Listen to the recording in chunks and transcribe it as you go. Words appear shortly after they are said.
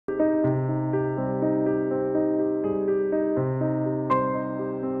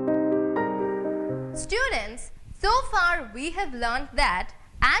Students, so far we have learned that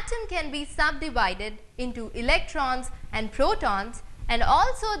atom can be subdivided into electrons and protons, and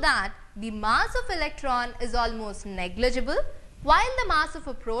also that the mass of electron is almost negligible while the mass of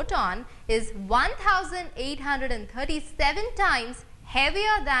a proton is 1837 times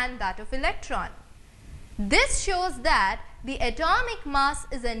heavier than that of electron. This shows that the atomic mass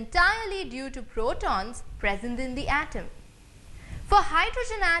is entirely due to protons present in the atom. For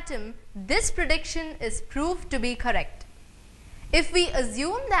hydrogen atom, this prediction is proved to be correct. If we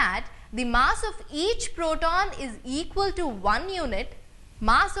assume that the mass of each proton is equal to 1 unit,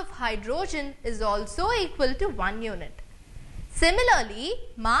 mass of hydrogen is also equal to 1 unit. Similarly,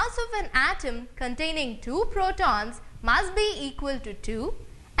 mass of an atom containing 2 protons must be equal to 2,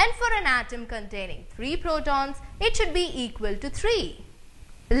 and for an atom containing 3 protons, it should be equal to 3.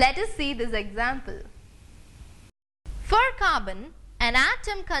 Let us see this example. For carbon, an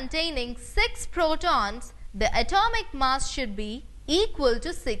atom containing 6 protons, the atomic mass should be equal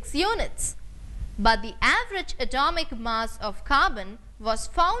to 6 units. But the average atomic mass of carbon was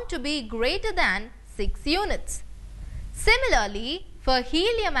found to be greater than 6 units. Similarly, for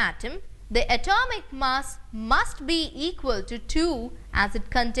helium atom, the atomic mass must be equal to 2 as it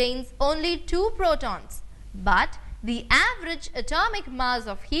contains only 2 protons. But the average atomic mass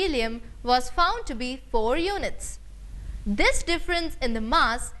of helium was found to be 4 units. This difference in the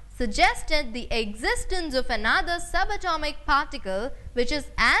mass suggested the existence of another subatomic particle which is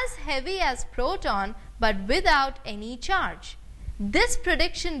as heavy as proton but without any charge. This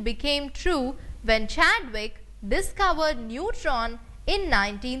prediction became true when Chadwick discovered neutron in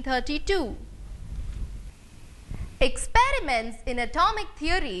 1932. Experiments in atomic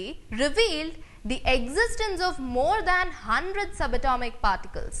theory revealed the existence of more than 100 subatomic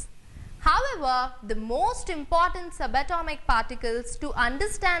particles. However, the most important subatomic particles to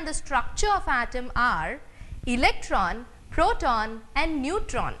understand the structure of atom are electron, proton and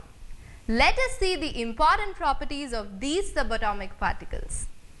neutron. Let us see the important properties of these subatomic particles.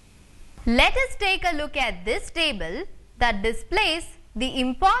 Let us take a look at this table that displays the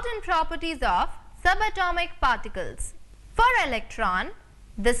important properties of subatomic particles. For electron,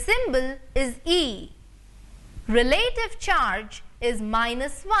 the symbol is E. Relative charge is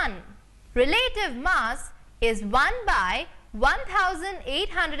 -1. Relative mass is 1 by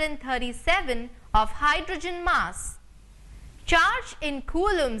 1837 of hydrogen mass. Charge in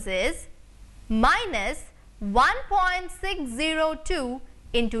coulombs is minus 1.602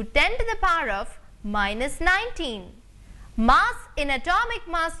 into 10 to the power of -19. Mass in atomic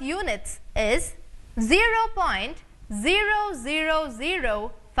mass units is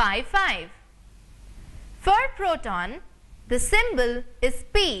 0.00055. For proton, the symbol is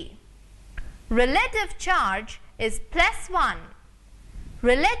P. Relative charge is +1.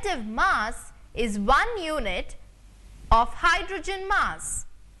 Relative mass is 1 unit of hydrogen mass.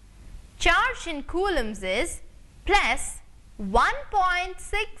 Charge in coulombs is plus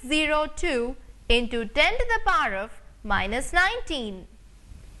 1.602 into 10 to the power of -19.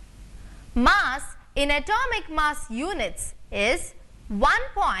 Mass in atomic mass units is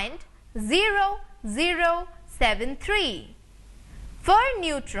 1.0073. For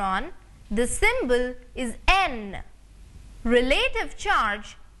neutron, the symbol is N. Relative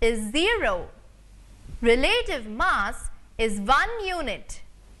charge is 0. Relative mass is 1 unit.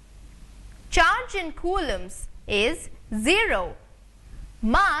 Charge in coulombs is 0.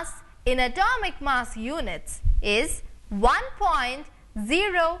 Mass in atomic mass units is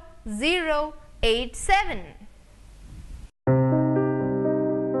 1.0087.